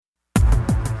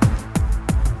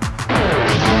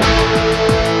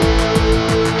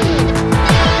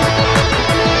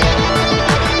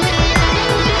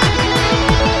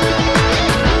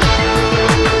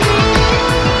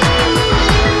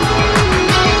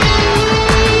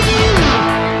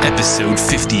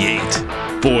episode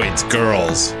 58, Boyd's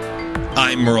Girls.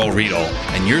 I'm Merle Riedel,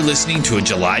 and you're listening to a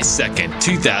July 2nd,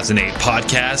 2008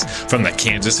 podcast from the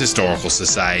Kansas Historical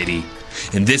Society.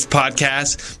 In this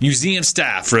podcast, museum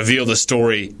staff reveal the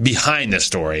story behind the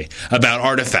story about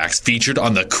artifacts featured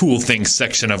on the Cool Things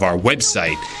section of our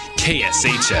website,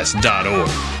 kshs.org.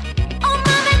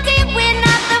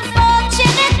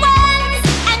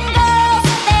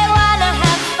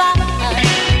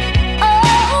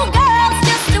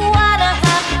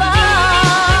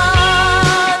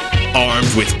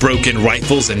 With broken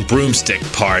rifles and broomstick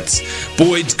parts,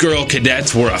 Boyd's Girl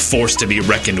Cadets were a force to be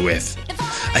reckoned with.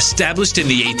 Established in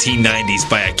the 1890s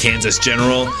by a Kansas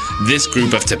general, this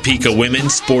group of Topeka women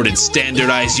sported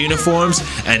standardized uniforms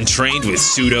and trained with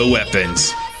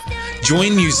pseudo-weapons.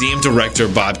 Join Museum Director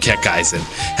Bob Keckeisen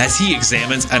as he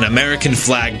examines an American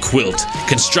flag quilt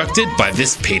constructed by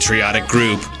this patriotic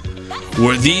group.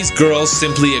 Were these girls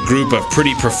simply a group of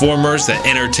pretty performers that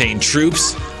entertained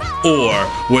troops? Or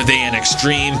were they an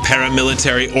extreme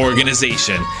paramilitary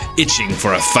organization itching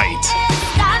for a fight?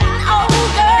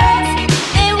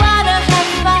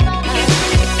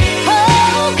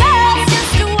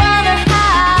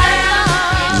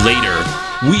 Later,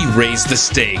 we raise the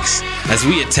stakes as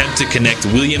we attempt to connect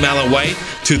William Allen White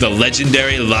to the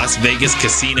legendary Las Vegas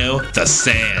casino, The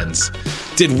Sands.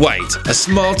 Did White, a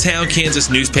small-town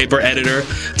Kansas newspaper editor,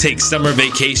 take summer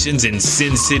vacations in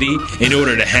Sin City in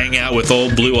order to hang out with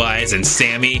Old Blue Eyes and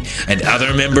Sammy and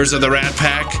other members of the Rat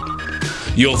Pack?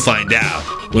 You'll find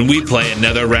out when we play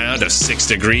another round of 6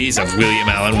 Degrees of William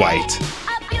Allen White.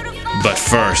 But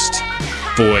first,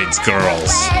 Boyd's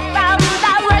Girls.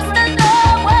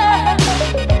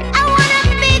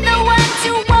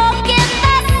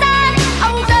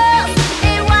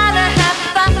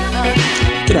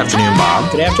 Good afternoon,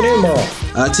 Bob. Good afternoon,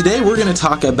 Merle. Today we're going to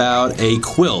talk about a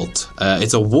quilt.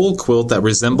 It's a wool quilt that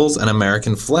resembles an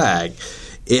American flag.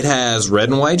 It has red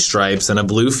and white stripes and a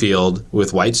blue field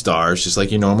with white stars, just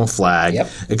like your normal flag. Yep.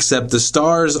 Except the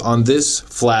stars on this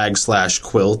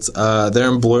flag/quilt, they're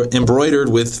embroidered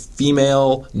with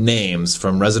female names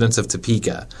from residents of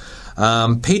Topeka.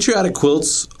 Patriotic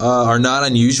quilts are not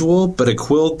unusual, but a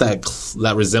quilt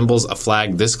that resembles a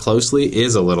flag this closely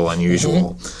is a little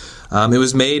unusual. Mm-hmm. It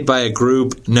was made by a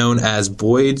group known as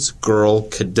Boyd's Girl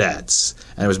Cadets,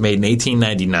 and it was made in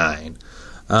 1899.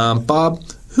 Bob,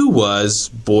 who was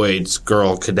Boyd's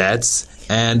Girl Cadets,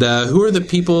 and who are the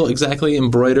people exactly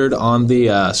embroidered on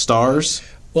the stars?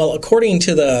 Well, according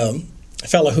to the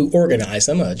fellow who organized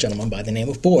them, a gentleman by the name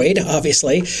of Boyd,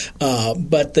 obviously,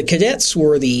 but the cadets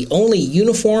were the only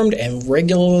uniformed and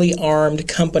regularly armed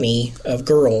company of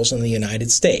girls in the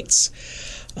United States.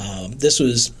 This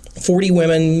was 40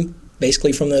 women,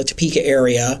 basically from the Topeka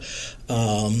area.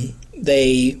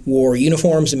 They wore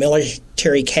uniforms and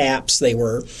military caps. They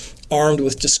were armed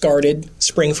with discarded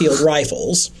Springfield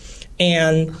rifles.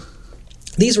 And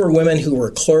these were women who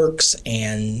were clerks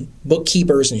and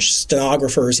bookkeepers and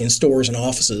stenographers in stores and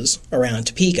offices around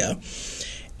Topeka.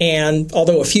 And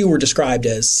although a few were described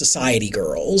as society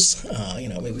girls,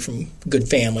 maybe from good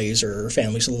families or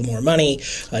families with a little more money,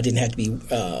 didn't have to be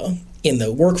in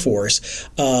the workforce,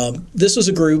 this was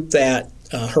a group that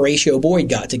Horatio Boyd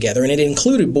got together, and it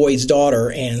included Boyd's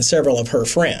daughter and several of her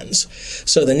friends.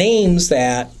 So the names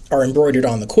that are embroidered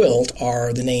on the quilt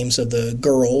are the names of the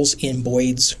girls in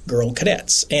Boyd's Girl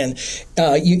Cadets. And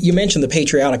you mentioned the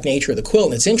patriotic nature of the quilt,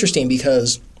 and it's interesting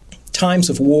because times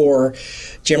of war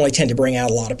generally tend to bring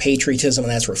out a lot of patriotism,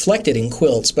 and that's reflected in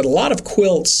quilts. But a lot of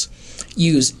quilts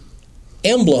use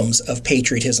emblems of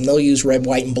patriotism. They'll use red,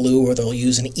 white, and blue, or they'll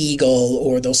use an eagle,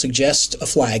 or they'll suggest a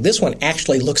flag. This one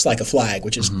actually looks like a flag,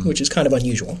 which is kind of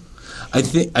unusual. I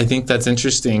think that's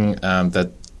interesting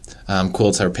that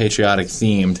quilts are patriotic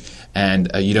themed, and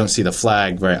you don't see the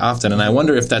flag very often. And I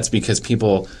wonder if that's because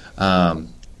people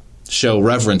show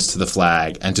reverence to the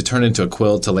flag, and to turn it into a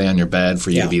quilt to lay on your bed for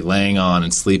you to be laying on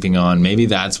and sleeping on. Maybe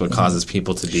that's what causes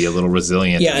people to be a little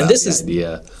resilient about the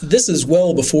idea. This is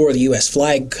well before the U.S.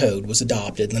 Flag Code was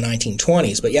adopted in the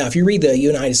 1920s. But if you read the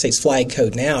United States Flag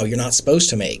Code now, you're not supposed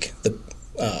to make the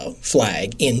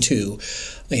flag into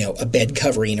a bed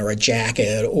covering or a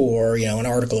jacket or an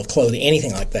article of clothing,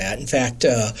 anything like that. In fact,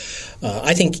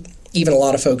 I think even a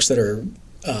lot of folks that are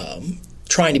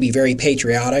trying to be very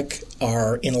patriotic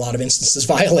are in a lot of instances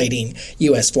violating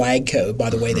U.S. flag code by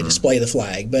the way they display the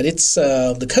flag. But it's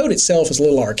the code itself is a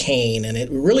little arcane, and it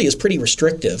really is pretty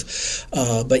restrictive.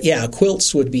 But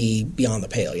quilts would be beyond the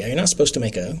pale. You're not supposed to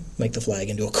make the flag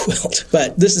into a quilt.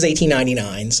 But this is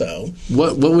 1899, so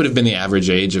what would have been the average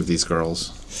age of these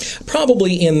girls?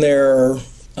 Probably in their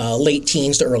late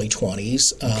teens to early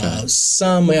 20s.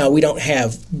 Some we don't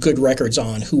have good records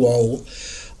on who all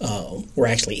were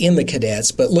actually in the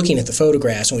cadets, but looking at the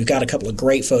photographs, and we've got a couple of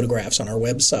great photographs on our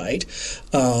website,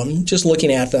 just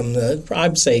looking at them,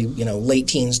 I'd say late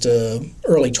teens to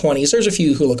early 20s. There's a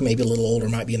few who look maybe a little older,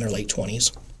 might be in their late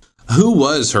 20s. Who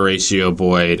was Horatio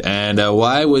Boyd, and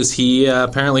why was he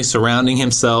apparently surrounding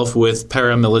himself with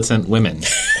paramilitant women?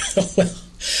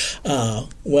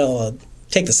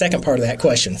 Take the second part of that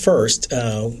question first.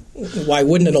 Why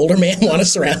wouldn't an older man want to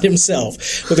surround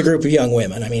himself with a group of young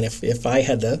women? I mean, if I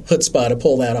had the chutzpah to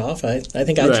pull that off, I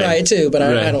think I'd try it too, but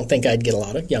I don't think I'd get a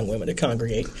lot of young women to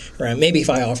congregate around. Maybe if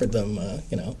I offered them,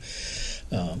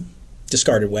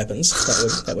 discarded weapons,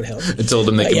 that would help. I told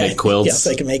them they can make quilts. Yes,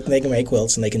 they can make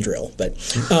quilts and they can drill. But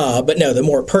no, the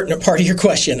more pertinent part of your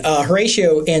question,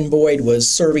 Horatio N. Boyd was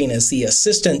serving as the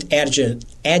Assistant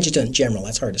Adjutant General.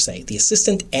 That's hard to say. The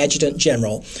Assistant Adjutant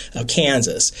General of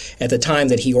Kansas at the time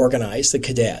that he organized the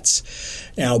cadets.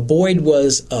 Now, Boyd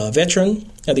was a veteran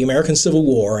of the American Civil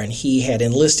War, and he had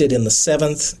enlisted in the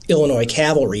 7th Illinois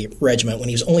Cavalry Regiment when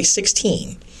he was only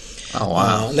 16. Oh,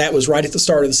 wow. And that was right at the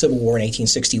start of the Civil War in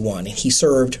 1861. And he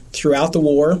served throughout the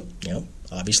war,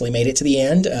 obviously made it to the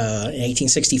end in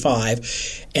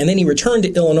 1865. And then he returned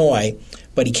to Illinois,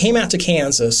 but he came out to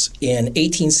Kansas in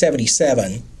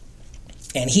 1877.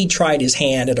 And he tried his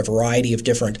hand at a variety of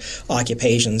different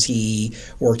occupations. He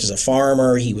worked as a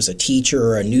farmer, he was a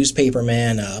teacher, a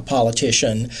newspaperman, a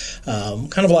politician.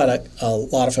 Kind of a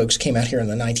lot of folks came out here in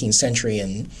the 19th century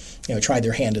and tried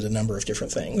their hand at a number of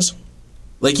different things.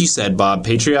 Like you said, Bob,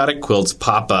 patriotic quilts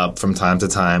pop up from time to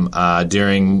time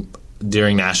during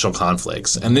national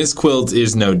conflicts, and this quilt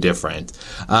is no different.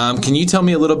 Can you tell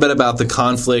me a little bit about the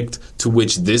conflict to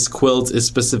which this quilt is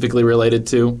specifically related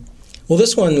to? Well,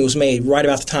 this one was made right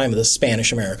about the time of the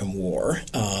Spanish-American War.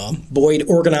 Boyd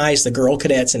organized the Girl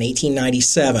Cadets in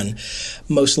 1897,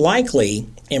 most likely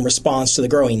in response to the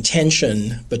growing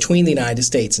tension between the United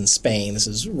States and Spain. This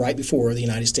is right before the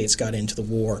United States got into the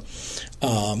war.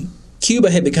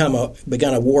 Cuba had begun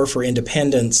a war for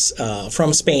independence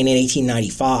from Spain in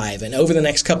 1895, and over the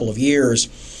next couple of years,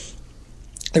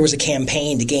 there was a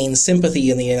campaign to gain sympathy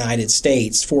in the United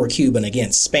States for Cuba and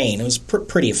against Spain. It was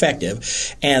pretty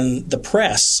effective, and the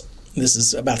press. This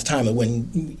is about the time of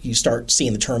when you start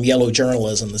seeing the term yellow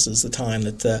journalism. This is the time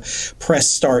that the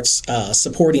press starts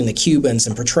supporting the Cubans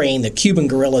and portraying the Cuban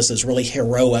guerrillas as really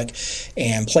heroic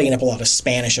and playing up a lot of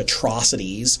Spanish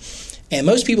atrocities. And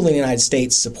most people in the United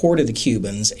States supported the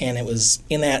Cubans, and it was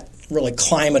in that really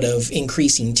climate of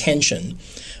increasing tension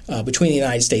between the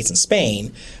United States and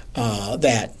Spain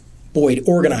that Boyd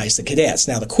organized the cadets.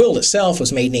 Now, the quilt itself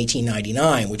was made in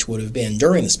 1899, which would have been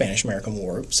during the Spanish-American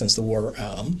War, since the war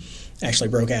actually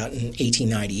broke out in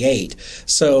 1898.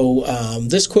 So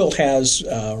this quilt has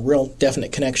real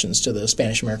definite connections to the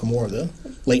Spanish-American War of the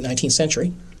late 19th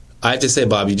century. I have to say,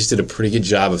 Bob, you just did a pretty good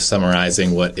job of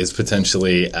summarizing what is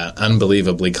potentially an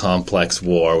unbelievably complex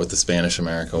war with the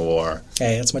Spanish-American War.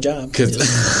 Hey, that's my job.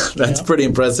 That's pretty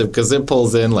impressive because it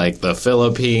pulls in like the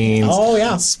Philippines,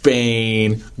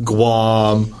 Spain,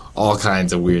 Guam, all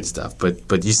kinds of weird stuff.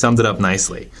 But you summed it up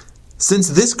nicely. Since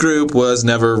this group was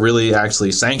never really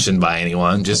actually sanctioned by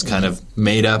anyone, just kind of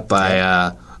made up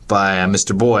by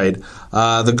Mr. Boyd,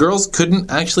 the girls couldn't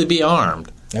actually be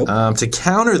armed. Nope. To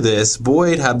counter this,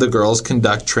 Boyd had the girls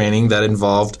conduct training that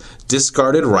involved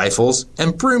discarded rifles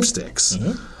and broomsticks.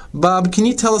 Mm-hmm. Bob, can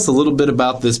you tell us a little bit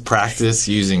about this practice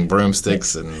using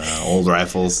broomsticks and old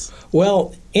rifles?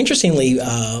 Well, interestingly,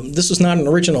 this was not an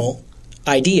original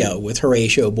idea with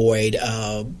Horatio Boyd.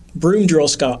 Broom drill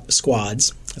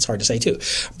squads, that's hard to say too,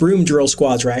 broom drill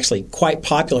squads were actually quite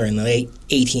popular in the late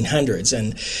 1800s.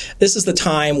 And this is the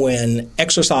time when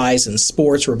exercise and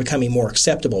sports were becoming more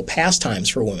acceptable pastimes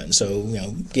for women. So,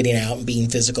 getting out and being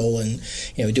physical and,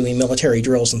 doing military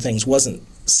drills and things wasn't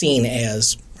seen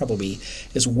as probably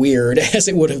as weird as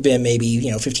it would have been maybe,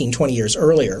 15, 20 years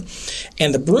earlier.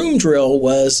 And the broom drill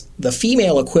was the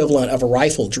female equivalent of a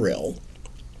rifle drill.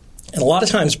 And a lot of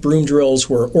times broom drills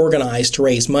were organized to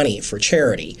raise money for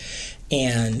charity.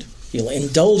 And if you'll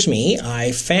indulge me,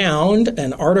 I found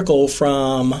an article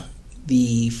from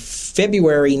the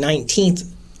February 19th,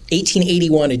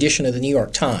 1881 edition of the New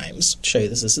York Times to show you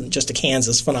this isn't just a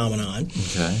Kansas phenomenon.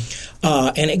 Okay.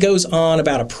 And it goes on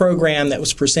about a program that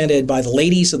was presented by the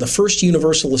ladies of the First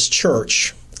Universalist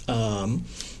Church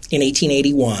in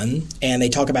 1881, and they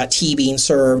talk about tea being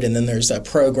served, and then there's a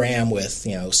program with,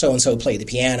 so-and-so played the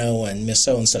piano, and Miss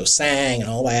So-and-so sang,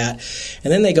 and all that.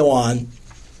 And then they go on,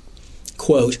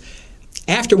 quote,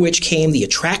 after which came the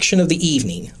attraction of the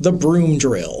evening, the broom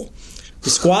drill, The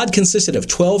squad consisted of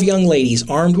 12 young ladies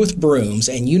armed with brooms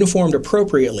and uniformed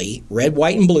appropriately, red,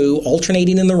 white, and blue,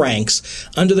 alternating in the ranks,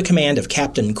 under the command of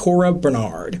Captain Cora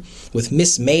Bernard, with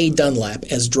Miss May Dunlap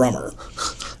as drummer.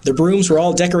 The brooms were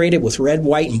all decorated with red,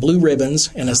 white, and blue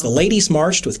ribbons, and as the ladies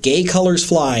marched with gay colors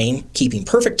flying, keeping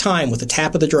perfect time with the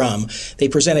tap of the drum, they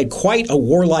presented quite a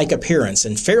warlike appearance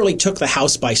and fairly took the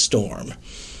house by storm.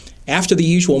 After the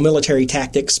usual military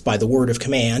tactics by the word of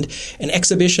command, an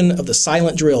exhibition of the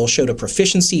silent drill showed a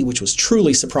proficiency which was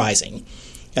truly surprising.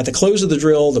 At the close of the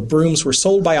drill, the brooms were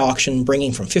sold by auction,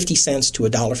 bringing from 50 cents to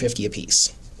 $1.50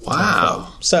 apiece.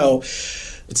 Wow. So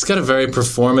it's got a very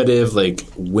performative, like,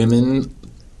 women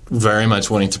very much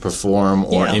wanting to perform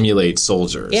or emulate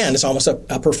soldiers. Yeah, and it's almost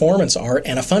a performance art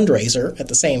and a fundraiser at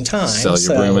the same time. Sell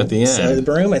your broom at the end. Sell the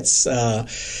broom. It's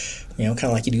kind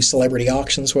of like you do celebrity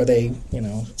auctions where they,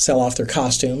 sell off their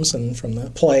costumes and from the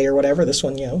play or whatever. This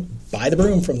one, buy the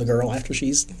broom from the girl after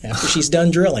she's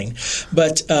done drilling.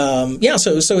 But so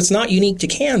it's not unique to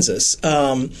Kansas.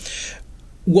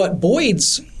 What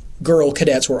Boyd's girl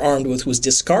cadets were armed with was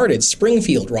discarded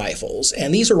Springfield rifles,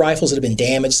 and these are rifles that have been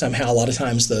damaged somehow. A lot of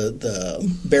times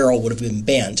the barrel would have been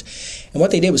bent, and what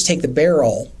they did was take the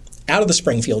barrel out of the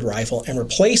Springfield rifle and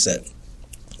replace it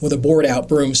with a bored-out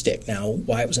broomstick. Now,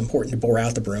 why it was important to bore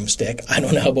out the broomstick, I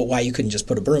don't know, but why you couldn't just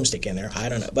put a broomstick in there, I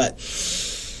don't know. But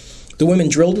the women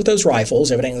drilled with those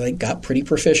rifles. Evidently, they got pretty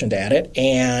proficient at it,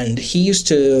 and he used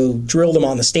to drill them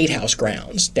on the State House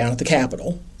grounds down at the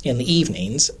Capitol in the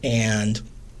evenings, and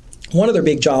one of their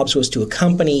big jobs was to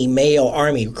accompany male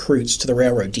Army recruits to the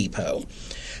railroad depot.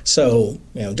 So,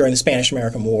 during the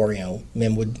Spanish-American War,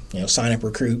 men would, sign up,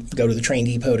 recruit, go to the train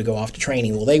depot to go off to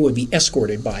training. Well, they would be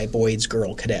escorted by Boyd's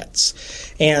girl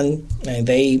cadets. And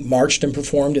they marched and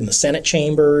performed in the Senate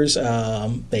chambers.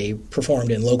 They performed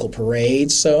in local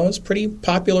parades. So it was a pretty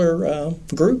popular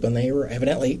group, and they were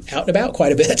evidently out and about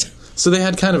quite a bit. So they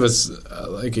had kind of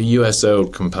a USO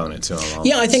component to them.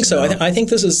 Yeah, I think so. I think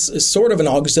this is sort of an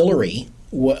auxiliary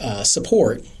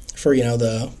support for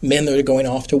the men that are going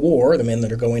off to war, the men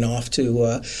that are going off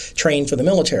to train for the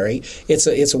military.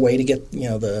 It's a way to get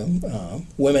the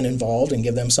women involved and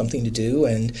give them something to do.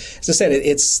 And as I said,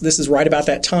 this is right about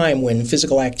that time when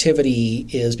physical activity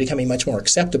is becoming much more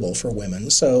acceptable for women.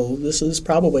 So this is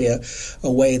probably a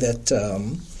way that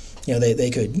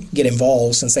they could get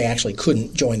involved, since they actually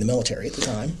couldn't join the military at the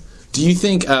time. Do you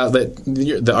think that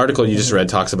the article you just read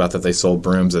talks about that they sold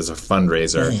brooms as a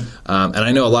fundraiser? And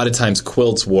I know a lot of times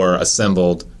quilts were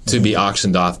assembled to be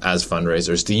auctioned off as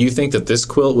fundraisers. Do you think that this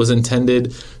quilt was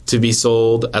intended to be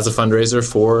sold as a fundraiser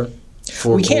for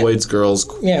Boyd's girls?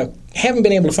 Yeah, haven't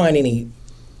been able to find any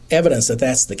evidence that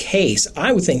that's the case.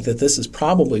 I would think that this is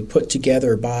probably put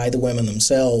together by the women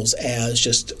themselves as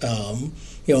just a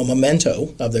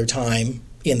memento of their time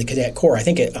in the Cadet Corps. I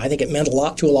think it meant a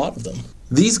lot to a lot of them.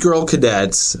 These girl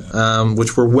cadets,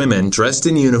 which were women dressed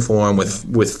in uniform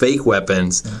with fake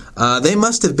weapons, they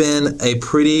must have been a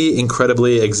pretty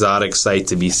incredibly exotic sight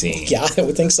to be seen. Yeah, I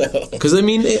would think so. Because,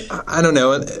 I don't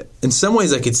know. In some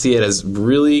ways, I could see it as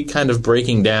really kind of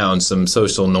breaking down some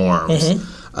social norms.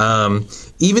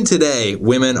 Even today,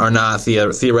 women are not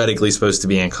theoretically supposed to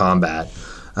be in combat.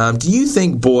 Do you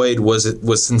think Boyd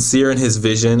was sincere in his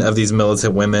vision of these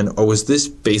militant women, or was this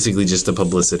basically just a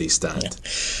publicity stunt?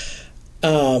 Yeah.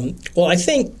 Well, I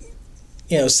think,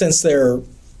 since there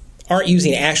aren't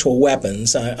using actual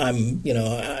weapons, I'm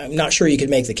not sure you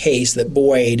could make the case that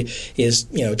Boyd is,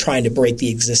 trying to break the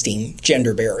existing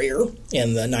gender barrier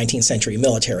in the 19th century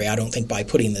military. I don't think by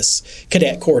putting this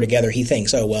cadet corps together, he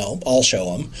thinks, oh, well, I'll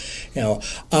show them.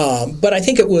 But I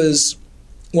think it was,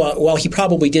 while he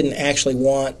probably didn't actually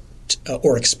want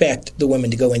or expect the women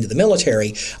to go into the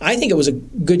military, I think it was a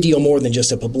good deal more than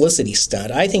just a publicity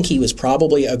stunt. I think he was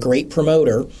probably a great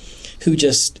promoter who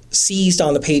just seized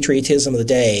on the patriotism of the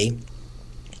day,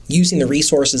 using the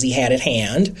resources he had at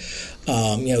hand.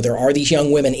 There are these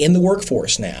young women in the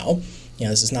workforce now.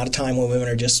 This is not a time when women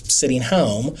are just sitting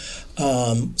home.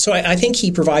 So I think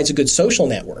he provides a good social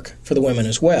network for the women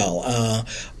as well.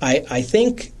 I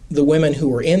think the women who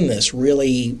were in this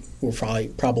really were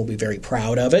probably very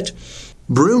proud of it.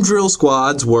 Broom drill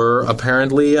squads were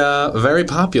apparently very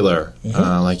popular,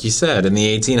 like you said, in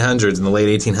the 1800s, in the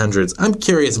late 1800s. I'm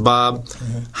curious, Bob,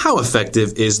 how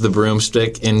effective is the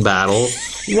broomstick in battle?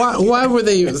 Why were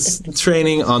they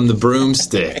training on the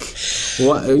broomstick?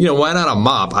 Why not a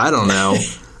mop? I don't know.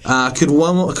 Could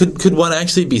one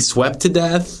actually be swept to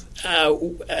death?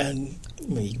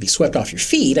 You could be swept off your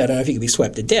feet. I don't know if you could be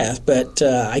swept to death, but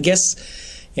I guess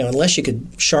unless you could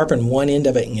sharpen one end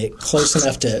of it and get close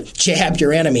enough to jab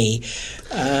your enemy,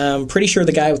 I'm pretty sure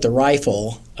the guy with the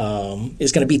rifle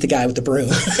is going to beat the guy with the broom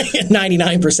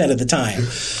 99% of the time.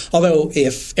 Although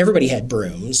if everybody had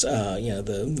brooms,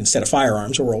 instead of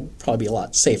firearms, the world would probably be a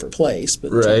lot safer place.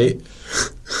 But, right.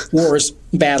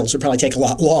 Battles would probably take a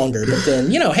lot longer. But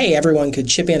then, hey, everyone could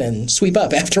chip in and sweep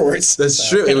up afterwards. That's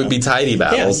true. It would be tidy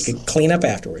battles. Yeah, you could clean up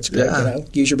afterwards. Yeah.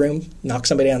 Use your broom, knock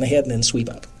somebody on the head, and then sweep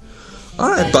up. All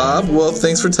right, Bob. Well,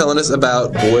 thanks for telling us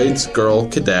about Boyd's Girl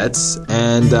Cadets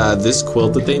and this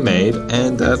quilt that they made.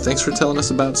 And thanks for telling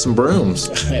us about some brooms.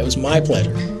 It was my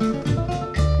pleasure.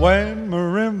 When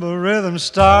marimba rhythms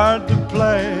start to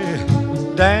play,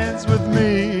 dance with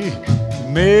me,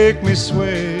 make me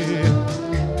sway,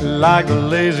 like the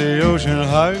lazy ocean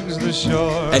hugs the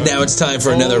shore. And now it's time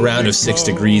for another round of 6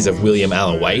 Degrees of William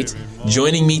Allen White.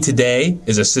 Joining me today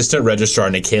is Assistant Registrar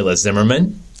Nikayla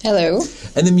Zimmerman. Hello.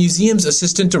 And the museum's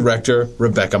Assistant Director,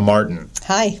 Rebecca Martin.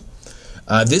 Hi.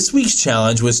 This week's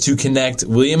challenge was to connect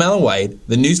William Allen White,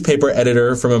 the newspaper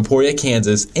editor from Emporia,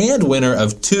 Kansas, and winner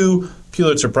of 2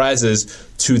 Pulitzer Prizes,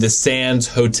 to the Sands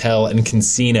Hotel and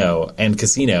Casino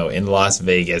in Las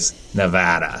Vegas,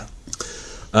 Nevada.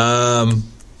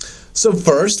 So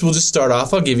first, we'll just start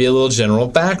off. I'll give you a little general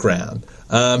background.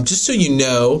 Just so you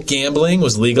know, gambling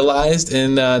was legalized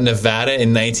in Nevada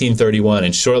in 1931,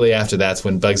 and shortly after that's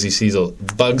when Bugsy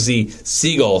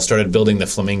Siegel started building the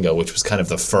Flamingo, which was kind of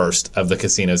the first of the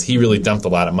casinos. He really dumped a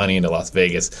lot of money into Las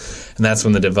Vegas, and that's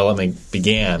when the development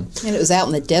began. And it was out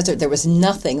in the desert. There was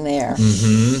nothing there.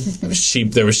 Mm-hmm.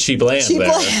 There was cheap land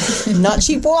there. Not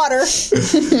cheap water.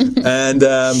 And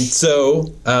so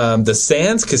the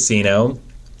Sands Casino,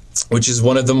 which is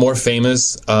one of the more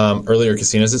famous earlier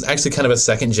casinos, is actually kind of a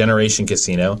second-generation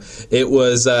casino. It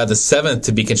was the 7th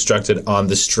to be constructed on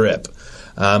the Strip.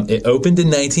 It opened in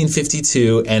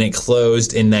 1952, and it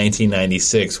closed in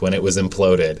 1996 when it was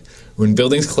imploded. When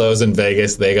buildings close in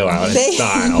Vegas, they go out in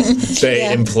style.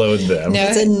 They implode them. No,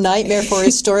 it's a nightmare for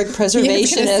historic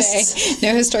preservationists.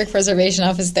 No historic preservation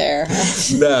office there.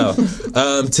 No.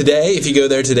 Today, if you go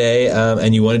there today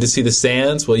and you wanted to see the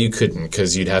Sands, well, you couldn't,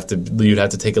 because you'd have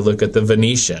to take a look at the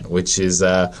Venetian, which is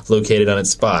located on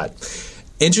its spot.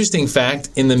 Interesting fact: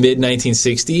 in the mid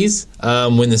 1960s,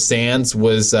 when the Sands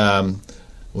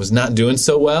was not doing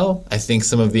so well, I think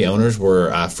some of the owners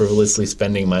were frivolously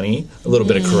spending money. A little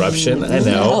bit of corruption, I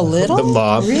know. A little? The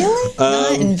mob. Really?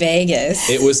 Not in Vegas.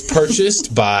 It was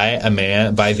purchased by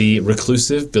the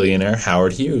reclusive billionaire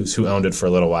Howard Hughes, who owned it for a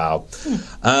little while.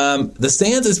 The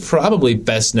Sands is probably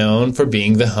best known for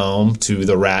being the home to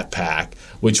the Rat Pack,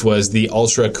 which was the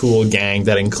ultra-cool gang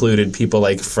that included people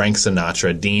like Frank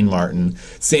Sinatra, Dean Martin,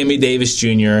 Sammy Davis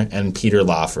Jr., and Peter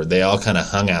Lawford. They all kind of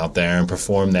hung out there and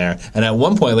performed there. And at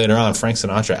one point later on, Frank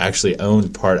Sinatra actually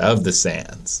owned part of the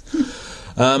Sands.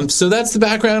 So that's the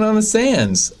background on the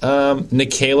Sands.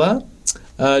 Nikayla,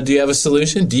 do you have a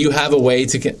solution? Do you have a way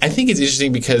to... I think it's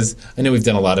interesting because I know we've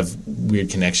done a lot of weird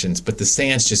connections, but the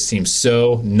Sands just seems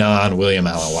so non-William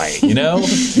Allen White,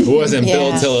 It wasn't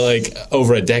built till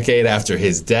over a decade after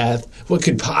his death. What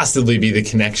could possibly be the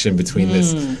connection between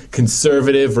this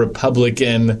conservative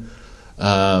Republican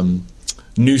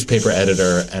newspaper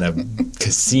editor and a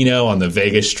casino on the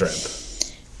Vegas Strip?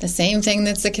 The same thing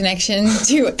that's the connection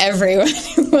to everyone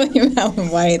in William Allen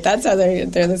White. That's how they're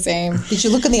the same. Did you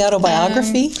look in the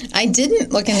autobiography? I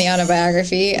didn't look in the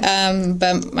autobiography,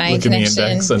 but my look connection... in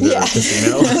the index under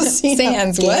casino.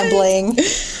 Sands, gambling.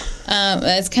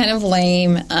 That's kind of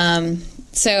lame.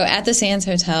 So at the Sands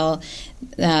Hotel,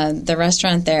 the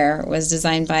restaurant there was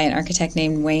designed by an architect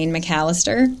named Wayne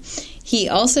McAllister. He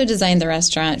also designed the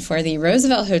restaurant for the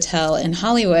Roosevelt Hotel in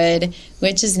Hollywood,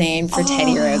 which is named for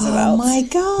Teddy Roosevelt. Oh, my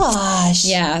gosh.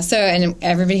 Yeah, and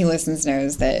everybody who listens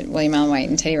knows that William Allen White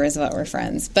and Teddy Roosevelt were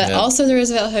friends. But also the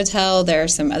Roosevelt Hotel, there are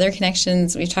some other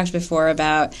connections. We've talked before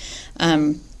about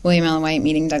William Allen White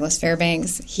meeting Douglas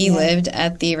Fairbanks. He lived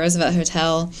at the Roosevelt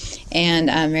Hotel, and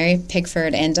Mary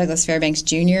Pickford and Douglas Fairbanks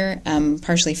Jr.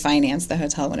 Partially financed the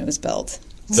hotel when it was built.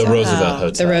 The Roosevelt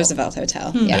Hotel. The Roosevelt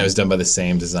Hotel, yeah. And it was done by the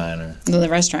same designer. The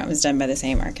restaurant was done by the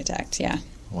same architect, yeah.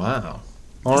 Wow.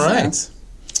 All right.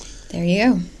 There you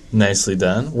go. Nicely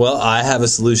done. Well, I have a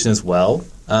solution as well.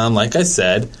 Like I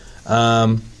said,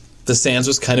 the Sands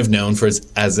was kind of known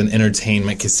as an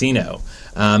entertainment casino.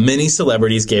 Many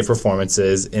celebrities gave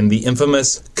performances in the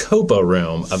infamous Copa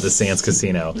Room of the Sands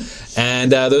Casino.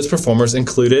 And those performers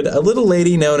included a little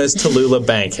lady known as Tallulah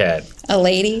Bankhead. A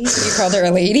lady? You called her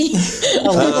a lady? A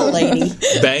little lady.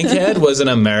 Bankhead was an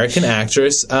American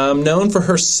actress known for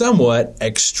her somewhat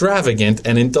extravagant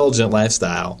and indulgent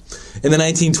lifestyle. In the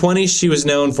 1920s, she was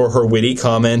known for her witty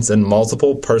comments and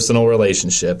multiple personal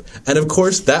relationship. And of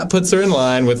course, that puts her in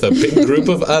line with a big group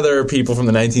of other people from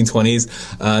the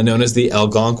 1920s known as the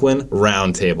Algonquin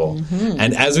Round Table. Mm-hmm.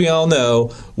 And as we all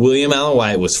know, William Allen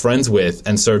White was friends with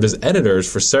and served as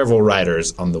editors for several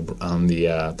writers on the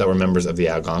that were members of the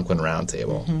Algonquin Round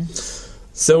Table. Mm-hmm.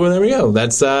 So there we go.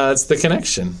 That's the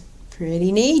connection.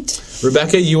 Pretty neat.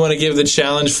 Rebecca, you want to give the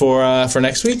challenge for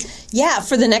next week? Yeah,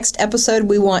 for the next episode,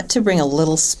 we want to bring a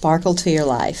little sparkle to your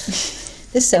life.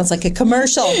 This sounds like a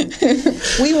commercial.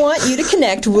 We want you to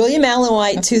connect William Allen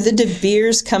White to the De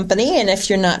Beers Company. And if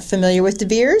you're not familiar with De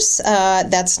Beers,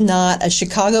 that's not a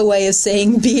Chicago way of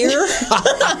saying beer.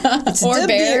 It's or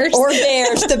bears. Or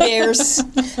bears, De Beers.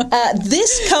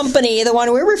 This company, the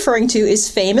one we're referring to, is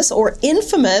famous or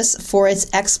infamous for its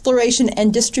exploration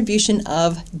and distribution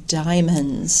of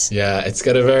diamonds. Yeah, it's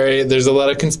got there's a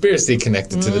lot of conspiracy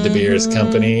connected to the De Beers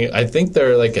Company. I think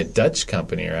they're like a Dutch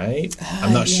company, right?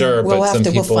 I'm not sure, but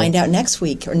we'll find out next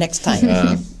week or next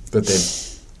time. But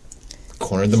they've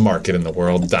cornered the market in the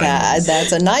world. Diamonds.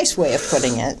 That's a nice way of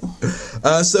putting it.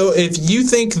 So if you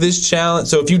think this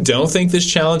challenge, if you don't think this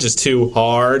challenge is too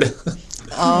hard,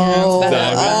 okay.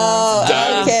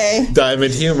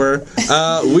 Diamond humor,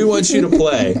 we want you to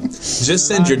play. Just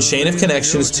send your chain of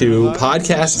connections to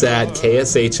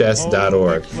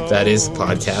podcasts@kshs.org. That is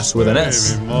podcast with an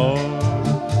S.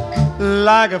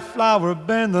 Like a flower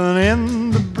bending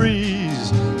in the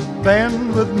breeze,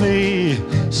 bend with me,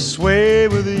 sway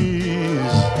with ease.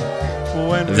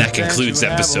 That concludes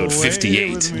episode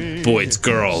 58, Boyd's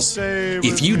Girls.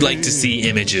 If you'd like to see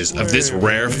images of this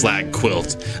rare flag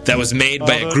quilt that was made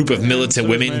by a group of militant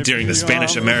women during the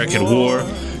Spanish-American War,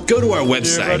 go to our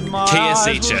website,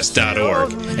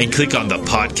 kshs.org, and click on the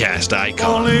podcast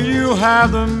icon. Only you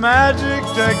have the magic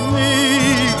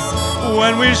technique.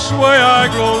 When we sway, I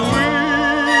grow weak.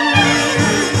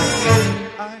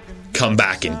 Come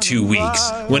back in 2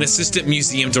 weeks when Assistant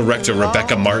Museum Director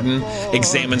Rebecca Martin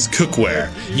examines cookware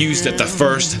used at the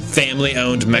first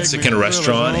family-owned Mexican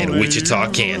restaurant in Wichita,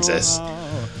 Kansas.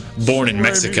 Born in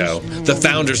Mexico, the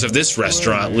founders of this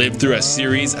restaurant lived through a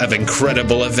series of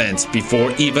incredible events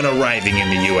before even arriving in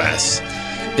the U.S.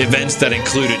 Events that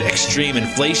included extreme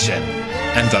inflation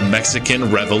and the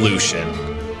Mexican Revolution.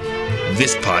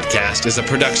 This podcast is a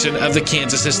production of the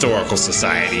Kansas Historical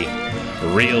Society.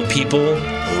 Real people,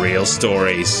 real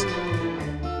stories.